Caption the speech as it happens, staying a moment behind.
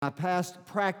My past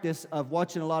practice of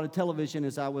watching a lot of television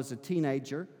as I was a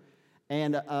teenager,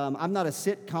 and I'm not a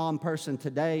sitcom person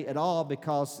today at all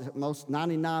because most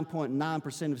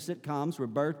 99.9% of sitcoms were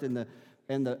birthed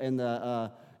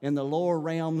in the lower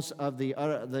realms of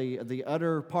the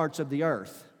utter parts of the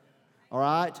earth. All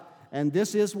right, and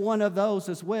this is one of those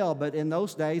as well. But in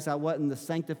those days, I wasn't the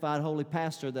sanctified holy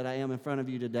pastor that I am in front of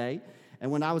you today.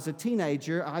 And when I was a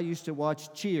teenager, I used to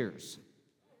watch Cheers.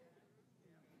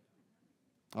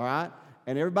 All right?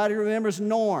 And everybody remembers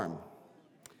Norm.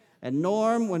 And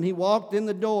Norm, when he walked in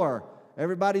the door,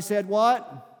 everybody said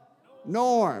what?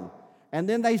 Norm. And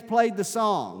then they played the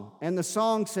song. And the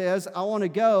song says, I want to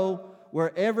go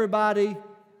where everybody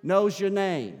knows your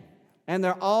name. And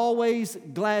they're always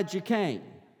glad you came.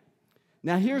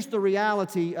 Now, here's the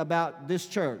reality about this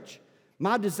church.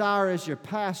 My desire as your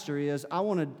pastor is I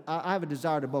have a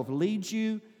desire to both lead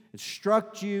you,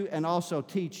 instruct you, and also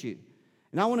teach you.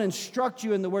 And I want to instruct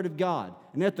you in the Word of God.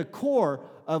 And at the core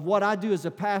of what I do as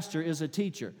a pastor is a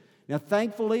teacher. Now,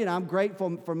 thankfully, and I'm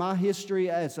grateful for my history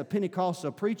as a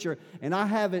Pentecostal preacher, and I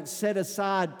haven't set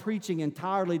aside preaching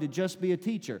entirely to just be a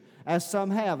teacher, as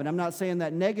some have. And I'm not saying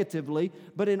that negatively,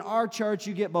 but in our church,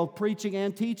 you get both preaching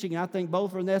and teaching, and I think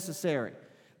both are necessary.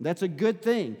 That's a good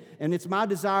thing. And it's my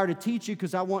desire to teach you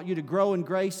because I want you to grow in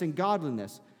grace and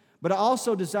godliness. But I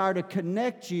also desire to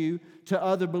connect you to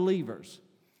other believers.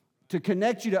 To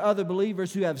connect you to other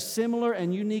believers who have similar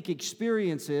and unique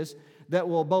experiences that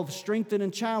will both strengthen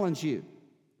and challenge you.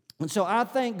 And so I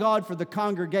thank God for the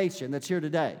congregation that's here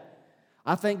today.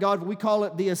 I thank God, we call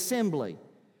it the assembly.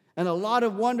 And a lot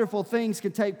of wonderful things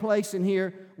can take place in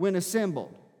here when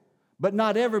assembled. But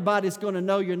not everybody's going to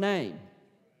know your name.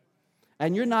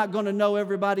 And you're not going to know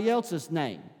everybody else's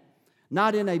name.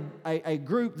 Not in a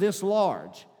group this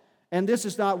large. And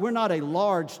we're not a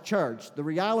large church. The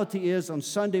reality is on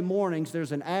Sunday mornings,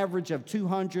 there's an average of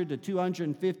 200 to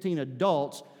 215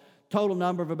 adults, total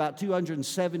number of about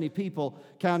 270 people,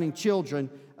 counting children,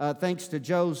 thanks to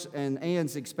Joe's and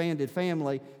Ann's expanded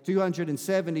family,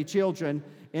 270 children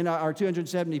in our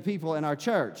 270 people in our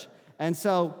church. And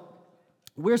so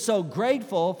we're so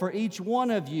grateful for each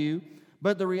one of you.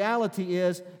 But the reality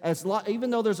is, even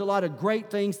though there's a lot of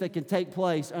great things that can take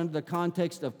place under the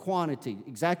context of quantity,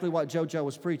 exactly what JoJo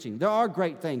was preaching, there are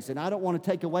great things, and I don't want to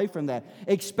take away from that,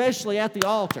 especially at the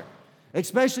altar,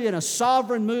 especially in a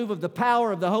sovereign move of the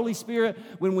power of the Holy Spirit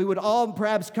when we would all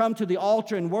perhaps come to the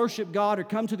altar and worship God or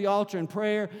come to the altar in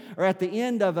prayer, or at the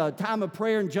end of a time of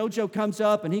prayer and JoJo comes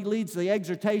up and he leads the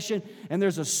exhortation and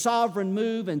there's a sovereign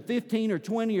move and 15 or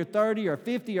 20 or 30 or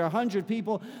 50 or 100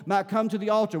 people might come to the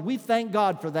altar. We thank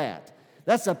God for that.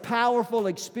 That's a powerful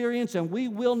experience, and we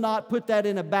will not put that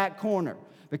in a back corner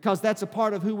because that's a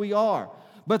part of who we are.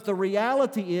 But the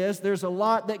reality is there's a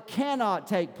lot that cannot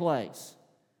take place.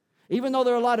 Even though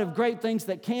there are a lot of great things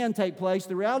that can take place,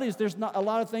 the reality is there's not a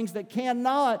lot of things that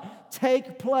cannot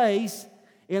take place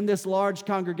in this large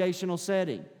congregational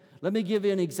setting. Let me give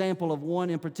you an example of one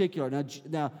in particular.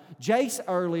 Now Jace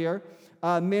earlier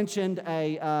mentioned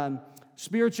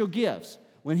spiritual gifts.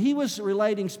 When he was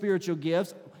relating spiritual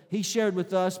gifts, he shared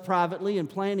with us privately in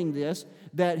planning this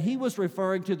that he was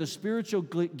referring to the spiritual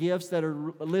gifts that are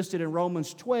listed in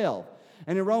Romans 12.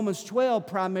 And in Romans 12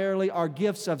 primarily are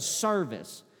gifts of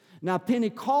service. Now,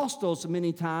 Pentecostals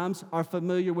many times are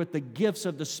familiar with the gifts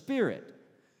of the Spirit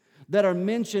that are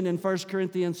mentioned in 1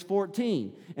 Corinthians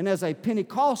 14. And as a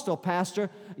Pentecostal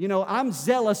pastor, I'm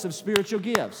zealous of spiritual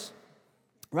gifts.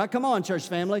 Right? Come on, church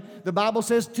family. The Bible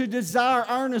says to desire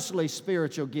earnestly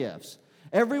spiritual gifts.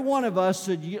 Every one of us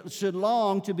should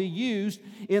long to be used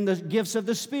in the gifts of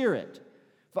the Spirit.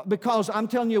 Because I'm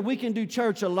telling you, we can do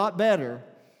church a lot better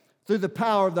through the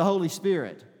power of the Holy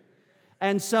Spirit.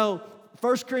 And so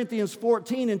 1 Corinthians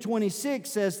 14 and 26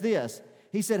 says this.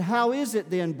 He said, how is it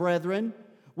then, brethren,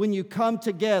 when you come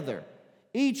together?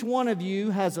 Each one of you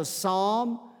has a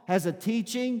psalm, has a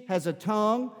teaching, has a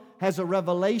tongue, has a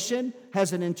revelation,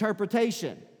 has an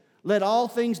interpretation. Let all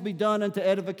things be done unto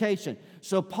edification.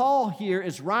 So Paul here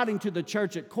is writing to the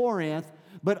church at Corinth,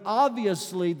 but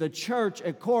obviously the church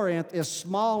at Corinth is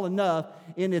small enough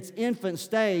in its infant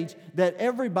stage that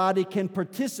everybody can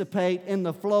participate in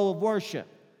the flow of worship.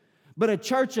 But a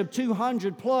church of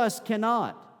 200 plus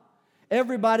cannot.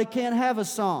 Everybody can't have a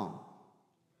song.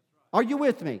 Are you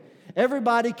with me?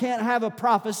 Everybody can't have a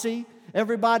prophecy.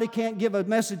 Everybody can't give a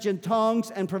message in tongues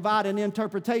and provide an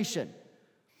interpretation.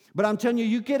 But I'm telling you,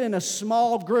 you get in a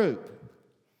small group.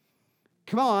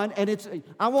 Come on, and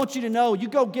I want you to know, you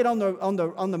go get on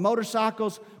the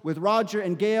motorcycles with Roger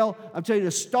and Gail. I'm telling you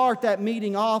to start that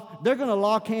meeting off. They're going to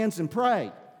lock hands and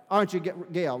pray. Aren't you,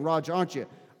 Gail, Roger, aren't you?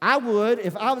 I would,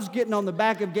 if I was getting on the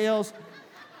back of Gail's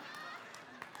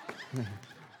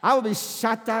I would be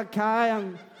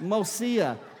Shatakai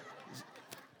Mosia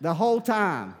the whole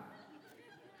time.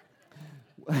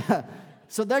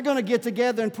 So they're going to get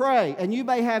together and pray. And you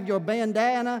may have your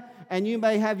bandana, and you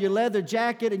may have your leather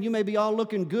jacket, and you may be all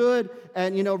looking good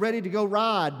and, ready to go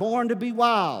ride, born to be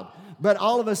wild. But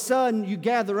all of a sudden, you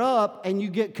gather up and you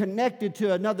get connected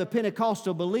to another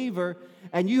Pentecostal believer,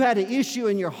 and you had an issue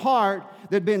in your heart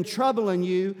that had been troubling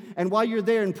you, and while you're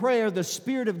there in prayer, the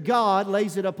Spirit of God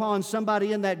lays it upon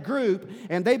somebody in that group,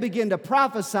 and they begin to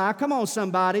prophesy, come on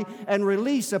somebody, and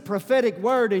release a prophetic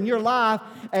word in your life,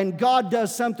 and God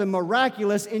does something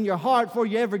miraculous in your heart before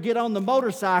you ever get on the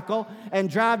motorcycle and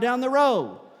drive down the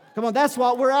road. Come on, that's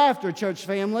what we're after, church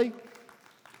family.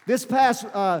 This past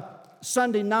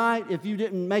Sunday night, if you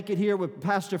didn't make it here with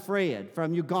Pastor Fred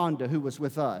from Uganda, who was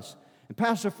with us, and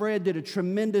Pastor Fred did a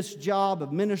tremendous job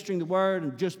of ministering the word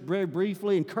and just very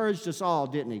briefly encouraged us all,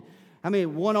 didn't he? I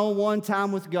mean, one-on-one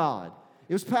time with God.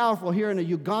 It was powerful hearing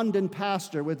a Ugandan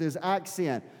pastor with his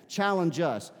accent challenge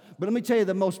us. But let me tell you,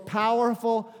 the most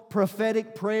powerful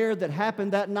prophetic prayer that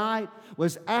happened that night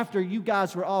was after you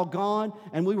guys were all gone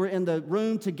and we were in the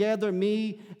room together,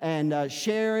 me and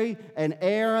Sherry and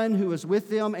Aaron, who was with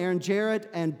them, Aaron Jarrett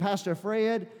and Pastor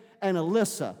Fred and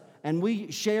Alyssa. And we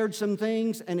shared some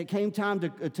things, and it came time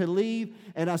to leave,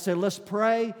 and I said, let's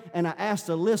pray, and I asked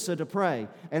Alyssa to pray.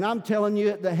 And I'm telling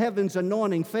you, the heaven's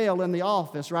anointing fell in the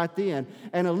office right then,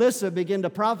 and Alyssa began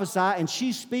to prophesy, and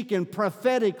she's speaking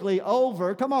prophetically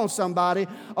over, come on somebody,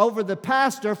 over the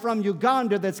pastor from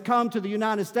Uganda that's come to the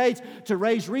United States to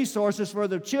raise resources for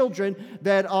the children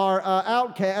that are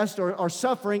outcast or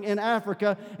suffering in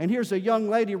Africa. And here's a young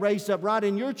lady raised up right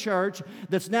in your church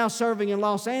that's now serving in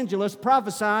Los Angeles,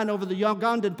 prophesying over the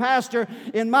Ugandan pastor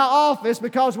in my office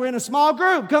because we're in a small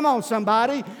group. Come on,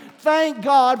 somebody. Thank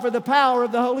God for the power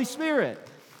of the Holy Spirit.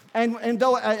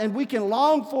 And we can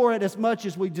long for it as much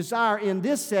as we desire in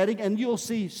this setting, and you'll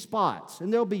see spots.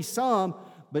 And there'll be some,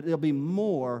 but there'll be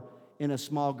more in a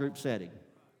small group setting.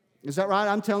 Is that right?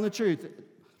 I'm telling the truth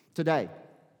today.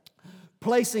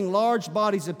 Placing large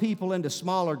bodies of people into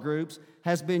smaller groups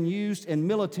has been used in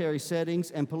military settings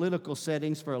and political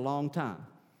settings for a long time.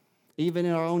 Even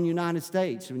in our own United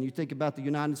States, when you think about the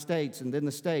United States and then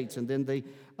the states and then the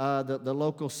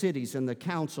local cities and the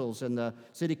councils and the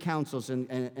city councils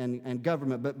and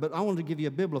government. But I wanted to give you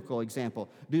a biblical example.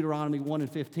 Deuteronomy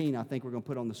 1:15, I think we're going to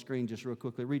put on the screen just real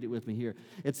quickly. Read it with me here.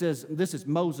 It says, this is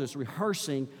Moses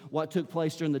rehearsing what took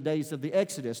place during the days of the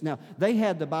Exodus. Now, they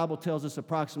had, the Bible tells us,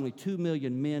 approximately 2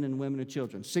 million men and women and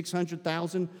children.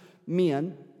 600,000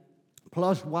 men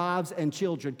plus wives and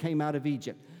children came out of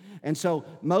Egypt. And so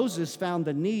Moses found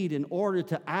the need in order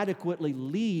to adequately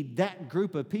lead that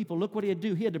group of people. Look what he had to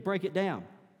do. He had to break it down.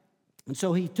 And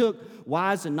so he took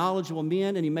wise and knowledgeable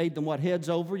men and he made them what, heads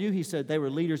over you. He said they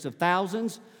were leaders of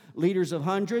thousands, leaders of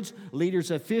hundreds, leaders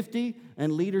of 50,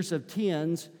 and leaders of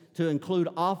tens, to include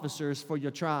officers for your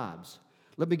tribes.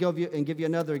 Let me go and give you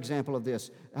another example of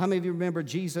this. How many of you remember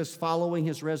Jesus following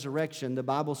his resurrection? The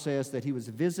Bible says that he was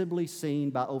visibly seen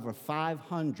by over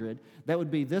 500. That would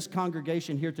be this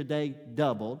congregation here today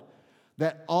doubled.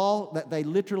 That they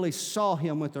literally saw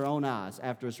him with their own eyes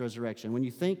after his resurrection. When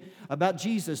you think about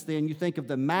Jesus, then you think of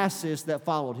the masses that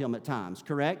followed him at times,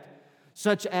 correct?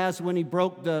 Such as when he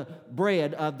broke the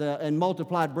bread and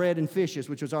multiplied bread and fishes,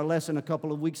 which was our lesson a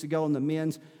couple of weeks ago in the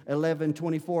men's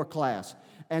 11:24 class.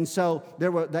 And so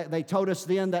they told us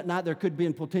then that night there could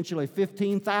be potentially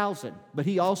 15,000, but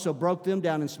he also broke them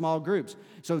down in small groups.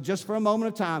 So just for a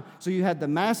moment of time, so you had the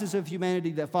masses of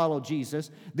humanity that followed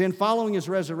Jesus. Then following his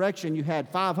resurrection, you had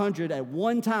 500 at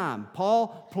one time.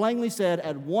 Paul plainly said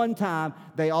at one time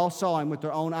they all saw him with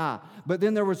their own eye. But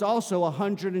then there was also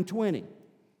 120,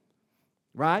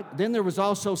 right? Then there was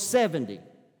also 70.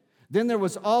 Then there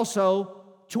was also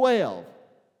 12.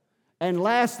 And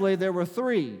lastly, there were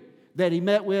 3 that he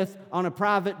met with on a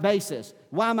private basis.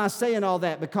 Why am I saying all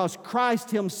that? Because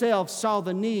Christ himself saw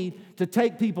the need to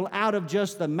take people out of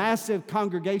just the massive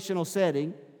congregational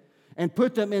setting and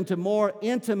put them into more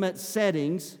intimate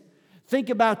settings. Think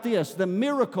about this, the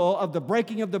miracle of the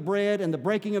breaking of the bread and the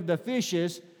breaking of the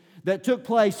fishes that took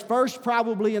place first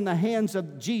probably in the hands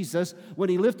of Jesus when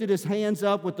he lifted his hands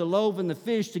up with the loaf and the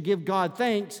fish to give God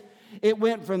thanks. It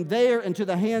went from there into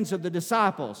the hands of the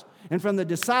disciples. And from the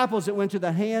disciples, it went to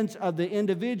the hands of the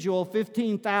individual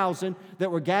 15,000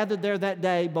 that were gathered there that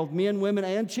day, both men, women,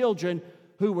 and children,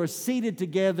 who were seated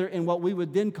together in what we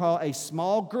would then call a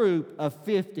small group of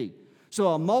 50. So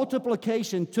a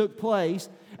multiplication took place,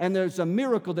 and there's a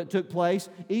miracle that took place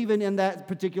even in that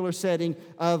particular setting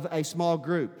of a small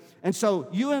group. And so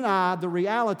you and I, the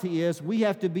reality is we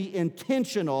have to be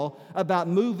intentional about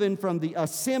moving from the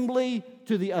assembly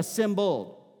to the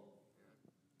assembled.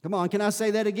 Come on, can I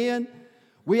say that again?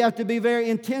 We have to be very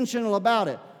intentional about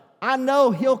it. I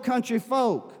know Hill Country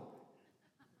folk.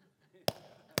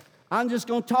 I'm just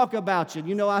going to talk about you.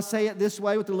 You know, I say it this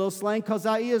way with a little slang because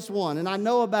I is one, and I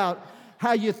know about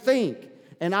how you think.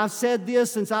 And I've said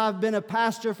this since I've been a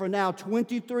pastor for now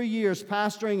 23 years,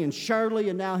 pastoring in Shirley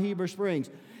and now Heber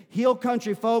Springs. Hill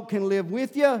Country folk can live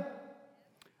with you,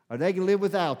 or they can live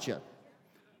without you,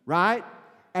 right?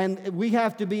 And we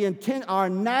have to be intent. Our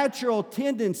natural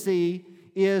tendency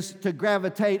is to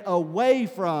gravitate away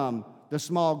from the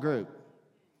small group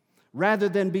rather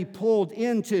than be pulled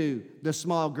into the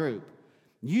small group.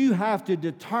 You have to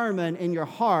determine in your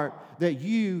heart that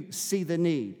you see the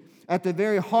need. At the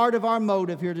very heart of our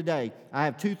motive here today, I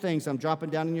have two things I'm dropping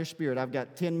down in your spirit. I've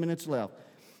got 10 minutes left.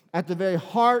 At the very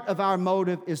heart of our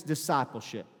motive is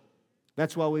discipleship.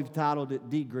 That's why we've titled it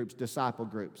D Groups, Disciple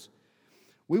Groups.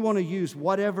 We want to use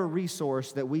whatever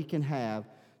resource that we can have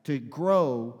to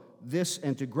grow this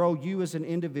and to grow you as an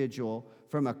individual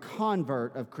from a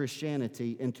convert of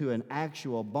Christianity into an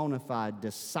actual bona fide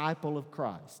disciple of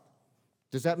Christ.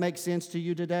 Does that make sense to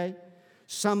you today?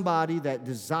 Somebody that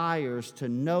desires to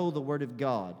know the Word of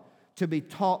God, to be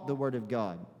taught the Word of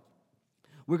God.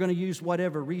 We're going to use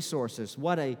whatever resources,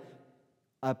 what a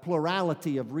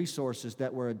plurality of resources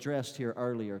that were addressed here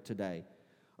earlier today,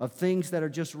 of things that are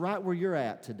just right where you're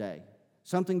at today,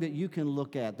 something that you can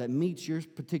look at that meets your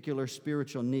particular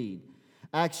spiritual need.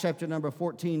 Acts chapter number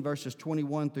 14, verses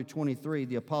 21 through 23,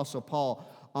 the Apostle Paul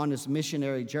on his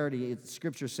missionary journey,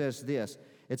 Scripture says this.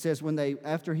 It says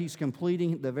after he's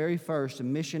completing the very first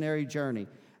missionary journey,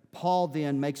 Paul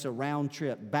then makes a round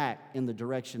trip back in the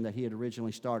direction that he had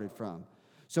originally started from.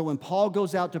 So when Paul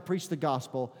goes out to preach the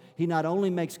gospel, he not only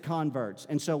makes converts,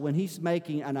 and so when he's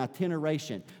making an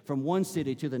itineration from one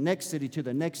city to the next city to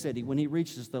the next city, when he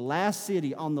reaches the last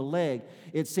city on the leg,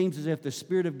 it seems as if the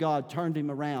Spirit of God turned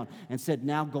him around and said,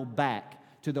 now go back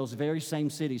to those very same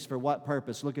cities. For what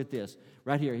purpose? Look at this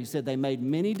right here. He said they made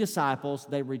many disciples.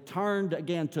 They returned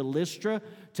again to Lystra,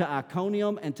 to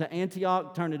Iconium, and to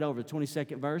Antioch. Turn it over,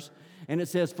 22nd verse. And it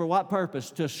says, for what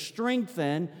purpose? To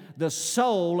strengthen the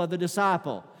soul of the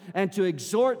disciple and to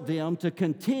exhort them to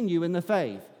continue in the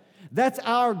faith. That's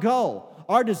our goal.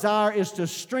 Our desire is to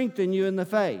strengthen you in the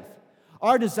faith.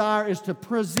 Our desire is to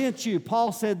present you,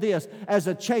 Paul said this, as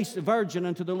a chaste virgin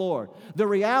unto the Lord. The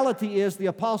reality is, the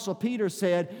Apostle Peter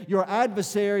said, your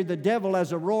adversary, the devil,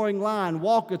 as a roaring lion,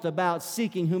 walketh about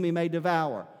seeking whom he may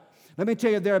devour. Let me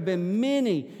tell you, there have been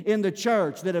many in the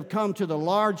church that have come to the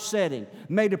large setting,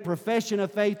 made a profession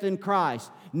of faith in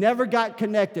Christ, never got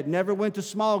connected, never went to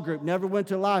small group, never went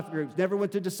to life groups, never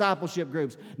went to discipleship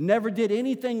groups, never did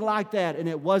anything like that, and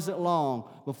it wasn't long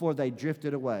before they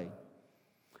drifted away.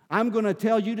 I'm going to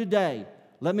tell you today,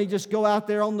 let me just go out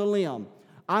there on the limb.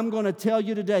 I'm going to tell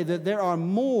you today that there are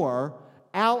more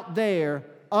out there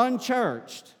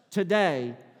unchurched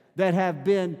today that have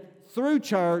been through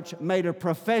church, made a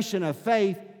profession of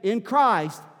faith in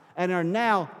Christ, and are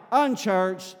now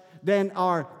unchurched there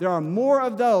are more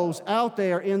of those out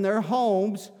there in their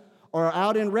homes or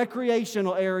out in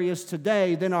recreational areas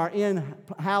today than are in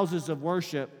houses of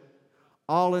worship,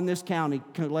 all in this county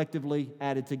collectively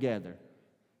added together.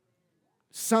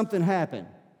 Something happened.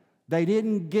 They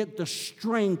didn't get the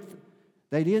strength.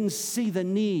 They didn't see the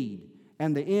need.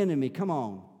 And the enemy, come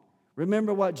on.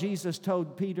 Remember what Jesus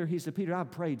told Peter? He said, Peter, I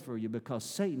prayed for you because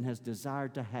Satan has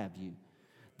desired to have you,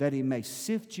 that he may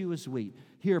sift you as wheat.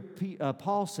 Here,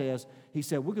 Paul says, he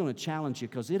said, we're going to challenge you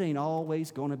because it ain't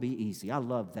always going to be easy. I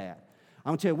love that.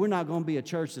 I'm going to tell you, we're not going to be a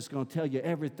church that's going to tell you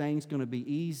everything's going to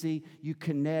be easy. You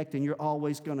connect and you're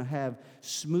always going to have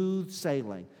smooth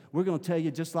sailing. We're going to tell you,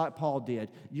 just like Paul did,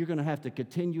 you're going to have to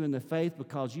continue in the faith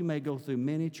because you may go through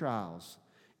many trials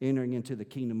entering into the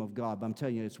kingdom of God. But I'm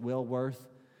telling you, it's well worth,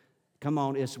 come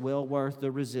on, it's well worth the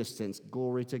resistance.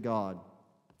 Glory to God.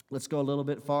 Let's go a little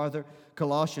bit farther.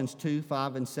 Colossians 2,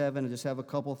 5, and 7. I just have a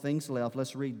couple things left.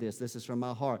 Let's read this. This is from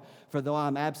my heart. For though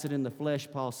I'm absent in the flesh,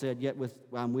 Paul said, yet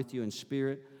I'm with you in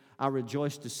spirit. I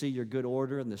rejoice to see your good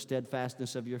order and the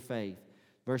steadfastness of your faith.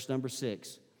 Verse number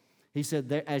 6. He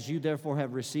said, as you therefore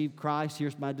have received Christ,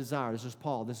 here's my desire. This is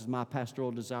Paul. This is my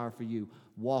pastoral desire for you.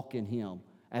 Walk in him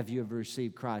as you have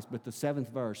received Christ. But the 7th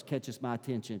verse catches my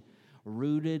attention.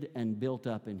 Rooted and built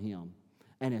up in him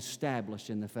and established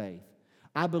in the faith.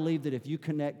 I believe that if you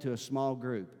connect to a small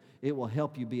group, It will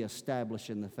help you be established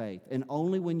in the faith. And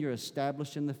only when you're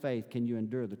established in the faith can you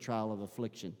endure the trial of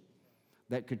affliction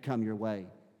that could come your way.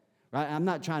 Right? I'm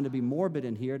not trying to be morbid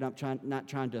in here, and I'm not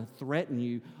trying to threaten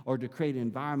you or to create an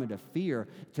environment of fear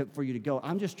for you to go.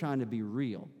 I'm just trying to be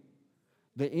real.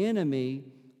 The enemy,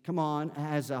 come on,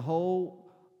 has a whole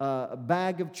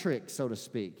bag of tricks, so to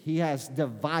speak. He has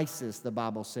devices, the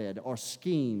Bible said, or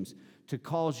schemes to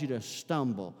cause you to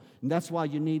stumble. And that's why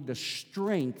you need the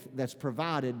strength that's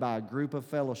provided by a group of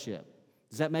fellowship.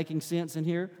 Is that making sense in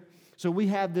here? So we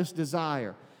have this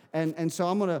desire. And so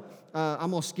I'm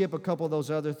gonna skip a couple of those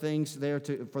other things there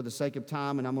for the sake of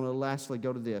time, and I'm gonna lastly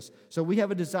go to this. So we have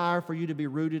a desire for you to be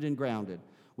rooted and grounded.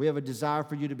 We have a desire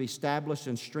for you to be established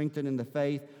and strengthened in the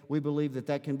faith. We believe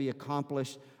that can be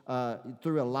accomplished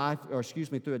through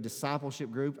a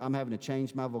discipleship group. I'm having to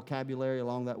change my vocabulary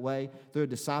along that way. Through a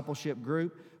discipleship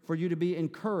group, for you to be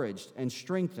encouraged and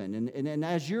strengthened. And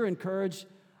as you're encouraged,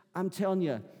 I'm telling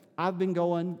you, I've been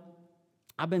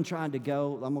trying to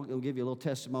go. I'm going to give you a little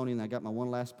testimony, and I got my one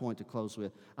last point to close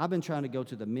with. I've been trying to go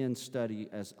to the men's study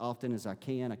as often as I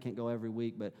can. I can't go every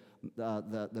week, but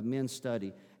the men's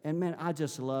study. And man, I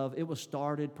just love, it was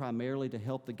started primarily to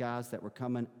help the guys that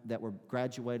were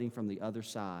graduating from the other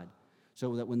side,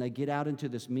 so that when they get out into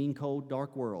this mean, cold,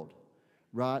 dark world,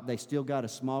 right, they still got a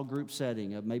small group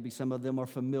setting. Maybe some of them are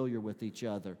familiar with each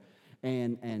other.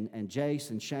 And Jace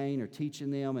and Shane are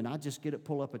teaching them, and I just get to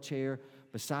pull up a chair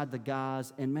beside the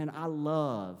guys, and man, I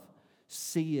love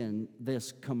seeing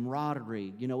this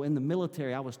camaraderie. You know, in the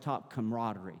military, I was taught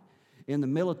camaraderie. In the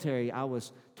military, I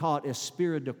was taught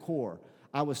esprit de corps.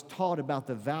 I was taught about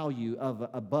the value of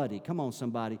a buddy. Come on,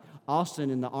 somebody. Austin,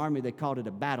 in the Army, they called it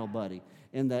a battle buddy.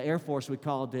 In the Air Force, we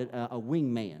called it a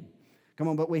wingman. Come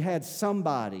on, but we had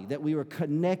somebody that we were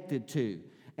connected to.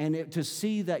 And to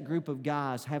see that group of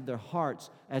guys have their hearts,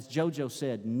 as JoJo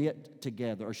said, knit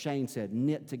together, or Shane said,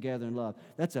 knit together in love,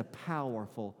 that's a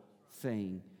powerful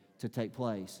thing to take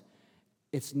place.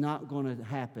 It's not going to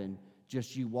happen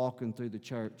just you walking through the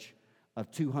church of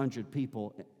 200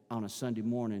 people on a Sunday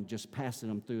morning, just passing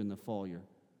them through in the foyer.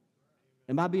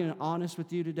 Am I being honest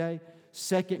with you today?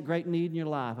 Second great need in your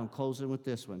life, I'm closing with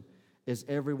this one, is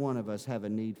every one of us have a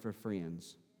need for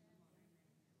friends.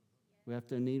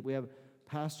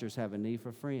 Pastors have a need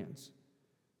for friends.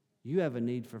 You have a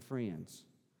need for friends.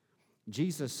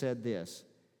 Jesus said this.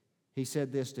 He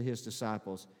said this to his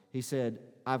disciples. He said,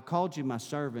 I've called you my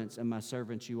servants, and my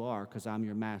servants you are, because I'm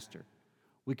your master.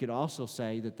 We could also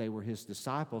say that they were his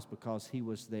disciples because he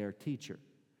was their teacher.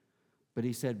 But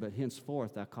he said, but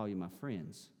henceforth I call you my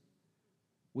friends.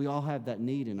 We all have that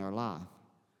need in our life.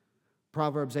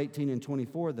 Proverbs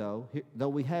 18:24, though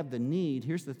we have the need,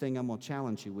 here's the thing I'm going to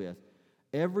challenge you with.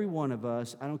 Every one of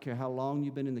us, I don't care how long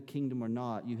you've been in the kingdom or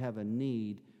not, you have a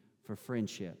need for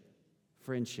friendship.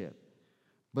 Friendship.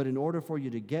 But in order for you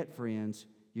to get friends,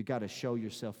 you got to show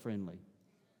yourself friendly.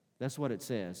 That's what it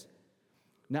says.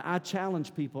 Now, I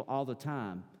challenge people all the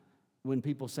time when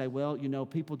people say, well, you know,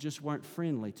 people just weren't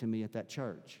friendly to me at that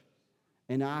church.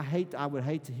 And I would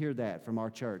hate to hear that from our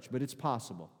church, but it's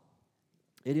possible.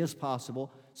 It is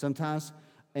possible sometimes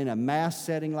in a mass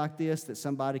setting like this that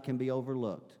somebody can be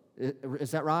overlooked.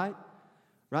 Is that right?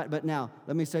 Right, but now,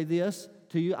 let me say this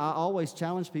to you. I always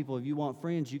challenge people, if you want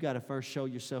friends, you got to first show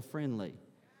yourself friendly.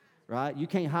 Right? You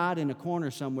can't hide in a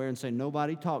corner somewhere and say,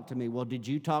 nobody talked to me. Well, did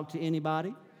you talk to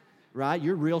anybody? Right?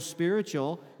 You're real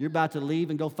spiritual. You're about to leave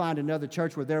and go find another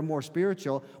church where they're more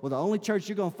spiritual. Well, the only church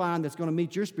you're going to find that's going to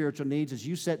meet your spiritual needs is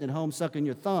you sitting at home sucking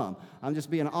your thumb. I'm just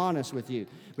being honest with you.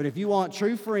 But if you want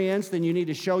true friends, then you need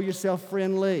to show yourself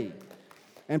friendly.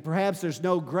 And perhaps there's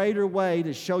no greater way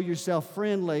to show yourself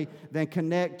friendly than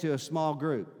connect to a small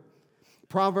group.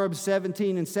 Proverbs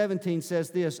 17:17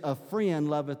 says this, a friend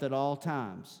loveth at all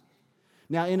times.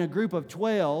 Now, in a group of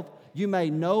 12, you may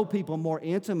know people more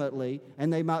intimately,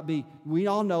 and we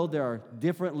all know there are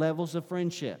different levels of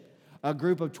friendship. A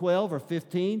group of 12 or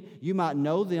 15, you might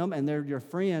know them and they're your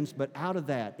friends, but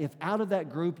if out of that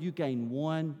group you gain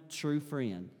one true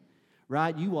friend,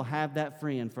 right, you will have that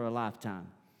friend for a lifetime.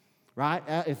 Right?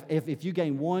 If you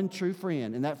gain one true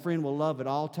friend, and that friend will love at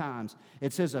all times.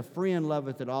 It says, a friend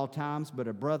loveth at all times, but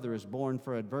a brother is born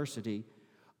for adversity.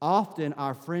 Often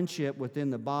our friendship within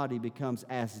the body becomes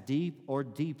as deep or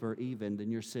deeper even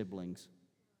than your siblings.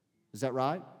 Is that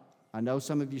right? I know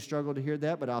some of you struggle to hear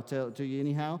that, but I'll tell it to you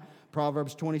anyhow.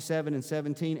 Proverbs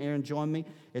 27:17, Aaron, join me.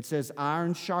 It says,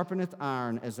 iron sharpeneth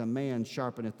iron as a man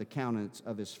sharpeneth the countenance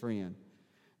of his friend.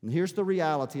 And here's the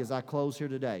reality as I close here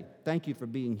today. Thank you for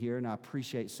being here, and I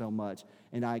appreciate so much.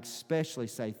 And I especially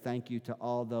say thank you to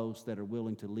all those that are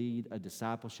willing to lead a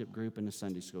discipleship group in a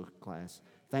Sunday school class.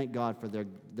 Thank God for their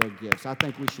gifts. I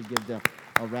think we should give them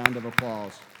a round of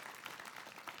applause.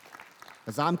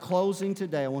 As I'm closing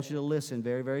today, I want you to listen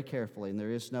very, very carefully. And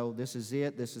this is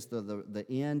it. This is the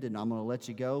end, and I'm going to let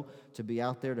you go to be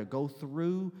out there to go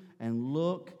through and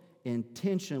look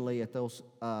intentionally at those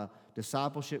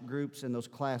discipleship groups and those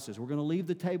classes. We're going to leave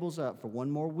the tables up for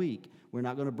one more week. We're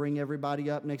not going to bring everybody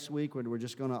up next week. We're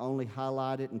just going to only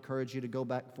highlight it, encourage you to go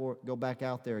back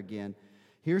out there again.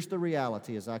 Here's the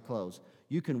reality as I close.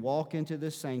 You can walk into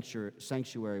this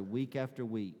sanctuary week after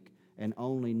week and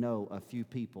only know a few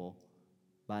people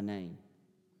by name.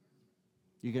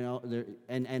 You can,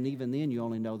 and even then, you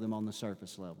only know them on the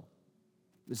surface level.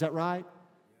 Is that right?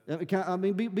 I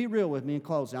mean, be real with me in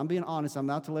closing. I'm being honest. I'm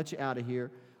about to let you out of here.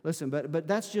 Listen, but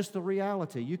that's just the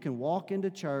reality. You can walk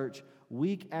into church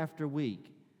week after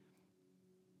week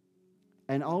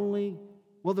and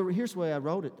here's the way I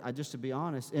wrote it, just to be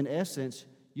honest. In essence,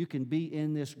 you can be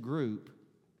in this group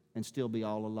and still be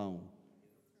all alone.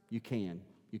 You can.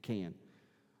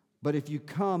 But if you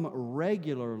come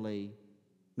regularly,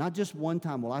 not just one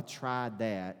time, well, I tried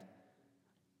that.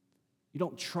 You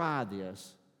don't try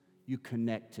this, you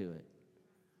connect to it.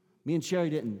 Me and Sherry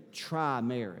didn't try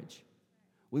marriage.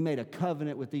 We made a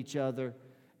covenant with each other,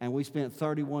 and we spent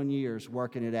 31 years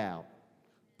working it out.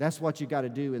 That's what you got to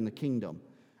do in the kingdom.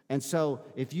 And so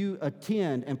if you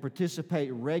attend and participate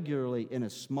regularly in a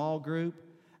small group,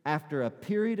 after a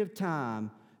period of time,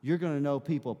 you're going to know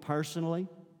people personally.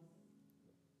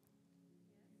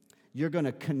 You're going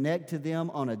to connect to them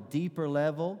on a deeper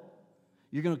level.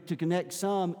 You're going to connect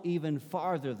some even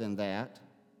farther than that.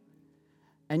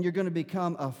 And you're going to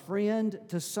become a friend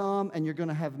to some, and you're going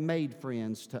to have made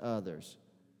friends to others.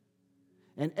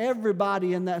 And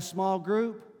everybody in that small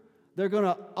group, they're going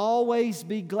to always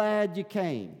be glad you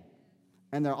came.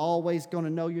 And they're always going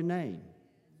to know your name.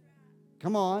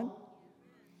 Come on.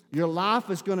 Your life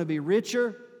is going to be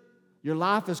richer. Your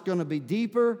life is going to be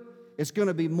deeper. It's going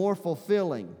to be more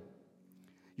fulfilling.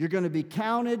 You're going to be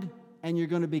counted, and you're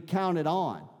going to be counted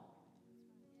on.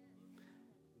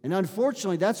 And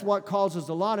unfortunately, that's what causes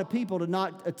a lot of people to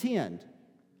not attend,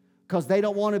 because they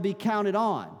don't want to be counted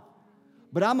on.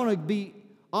 But I'm going to be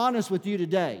honest with you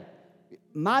today.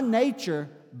 By nature,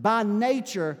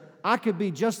 I could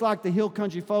be just like the hill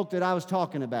country folk that I was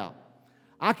talking about.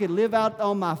 I could live out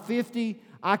on my 50.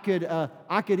 I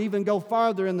could even go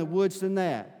farther in the woods than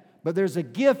that. But there's a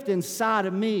gift inside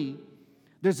of me.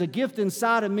 There's a gift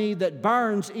inside of me that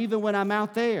burns even when I'm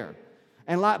out there.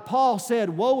 And like Paul said,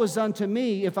 woe is unto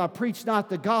me if I preach not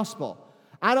the gospel.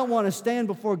 I don't want to stand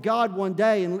before God one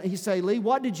day and he say, Lee,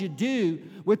 what did you do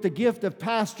with the gift of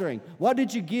pastoring? What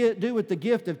did you do with the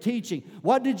gift of teaching?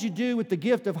 What did you do with the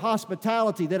gift of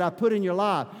hospitality that I put in your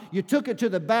life? You took it to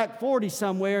the back 40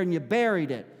 somewhere and you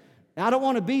buried it. I don't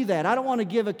want to be that. I don't want to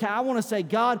give account. I want to say,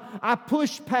 God, I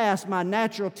pushed past my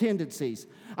natural tendencies.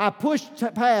 I pushed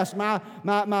past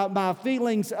my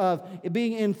feelings of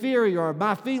being inferior,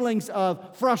 my feelings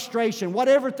of frustration,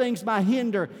 whatever things might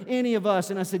hinder any of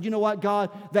us. And I said, you know what, God,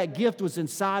 that gift was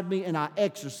inside me and I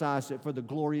exercised it for the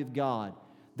glory of God.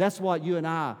 That's what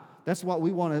that's what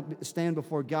we want to stand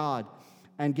before God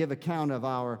and give account of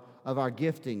our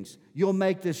giftings. You'll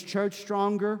make this church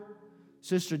stronger.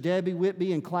 Sister Debbie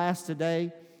Whitby in class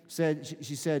today said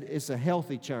it's a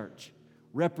healthy church,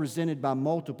 represented by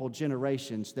multiple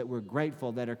generations that we're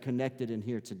grateful that are connected in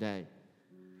here today.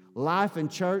 Life in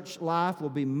church life will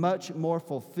be much more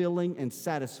fulfilling and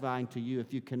satisfying to you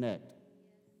if you connect.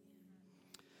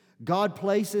 God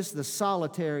places the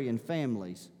solitary in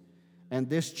families,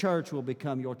 and this church will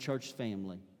become your church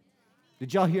family.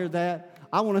 Did y'all hear that?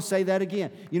 I want to say that again.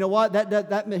 You know what?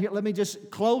 Let me just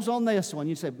close on this one.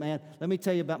 You say, man, let me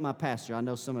tell you about my pastor. I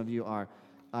know some of you are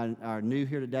new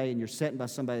here today and you're sitting by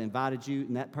somebody that invited you,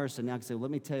 and that person now can say, well, let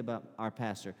me tell you about our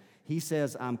pastor. He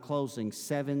says I'm closing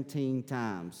 17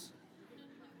 times.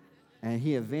 And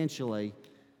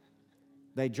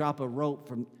they drop a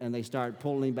rope and they start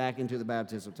pulling him back into the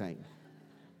baptismal tank.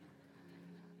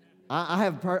 I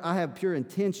have pure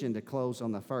intention to close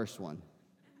on the first one.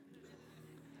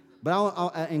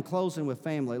 But in closing with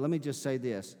family, let me just say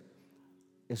this.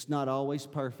 It's not always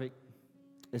perfect.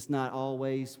 It's not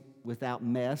always without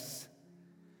mess.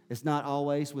 It's not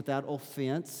always without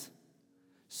offense.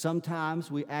 Sometimes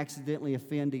we accidentally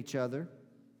offend each other.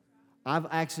 I've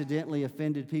accidentally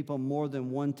offended people more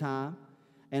than one time.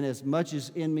 And as much as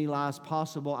in me lies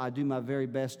possible, I do my very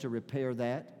best to repair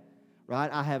that.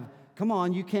 Right? Come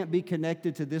on, you can't be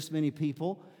connected to this many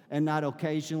people and not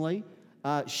occasionally.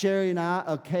 Sherry and I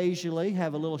occasionally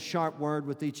have a little sharp word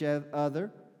with each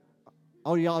other.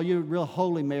 Oh, y'all, you're real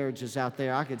holy marriages out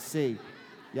there, I could see.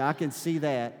 Yeah, I can see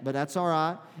that, but that's all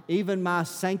right. Even my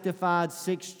sanctified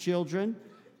 6 children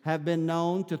have been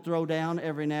known to throw down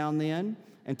every now and then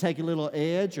and take a little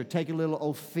edge or take a little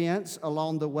offense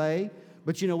along the way.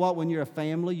 But you know what? When you're a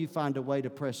family, you find a way to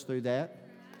press through that.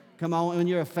 Come on, when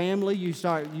you're a family, you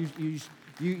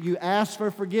ask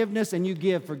for forgiveness and you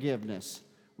give forgiveness,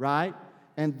 right?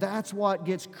 And that's what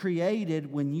gets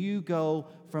created when you go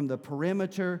from the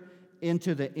perimeter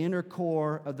into the inner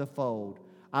core of the fold.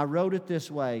 I wrote it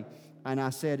this way, and I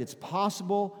said, it's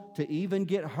possible to even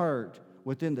get hurt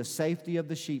within the safety of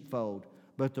the sheepfold,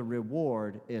 but the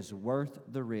reward is worth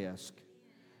the risk.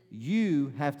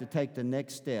 You have to take the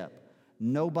next step.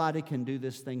 Nobody can do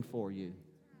this thing for you.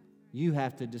 You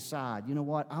have to decide, you know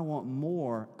what, I want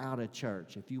more out of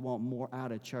church. If you want more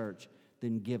out of church,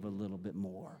 then give a little bit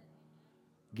more.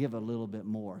 Give a little bit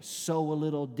more. Sow a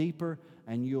little deeper,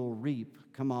 and you'll reap,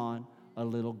 come on, a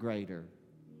little greater.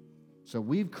 So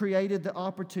we've created the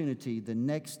opportunity. The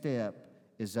next step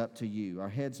is up to you. Our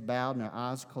heads bowed and our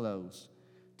eyes closed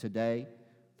today.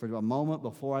 For a moment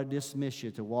before I dismiss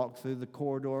you to walk through the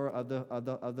corridor of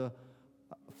the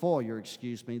foyer,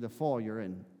 the foyer,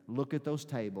 and look at those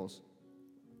tables.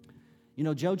 You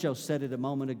know, JoJo said it a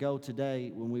moment ago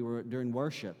today when we were during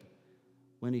worship,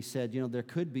 when he said, you know, there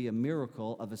could be a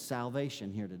miracle of a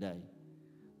salvation here today.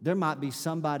 There might be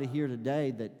somebody here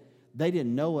today that they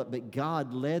didn't know it, but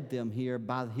God led them here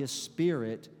by His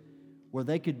Spirit where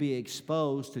they could be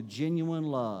exposed to genuine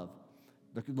love,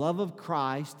 the love of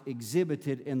Christ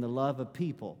exhibited in the love of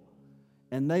people.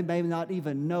 And they may not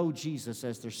even know Jesus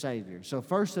as their Savior. So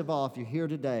first of all, if you're here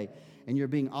today and you're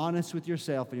being honest with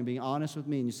yourself and you're being honest with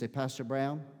me and you say, Pastor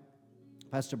Brown,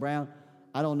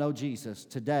 I don't know Jesus.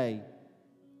 Today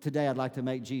I'd like to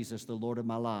make Jesus the Lord of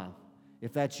my life.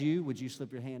 If that's you, would you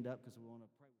slip your hand up? Because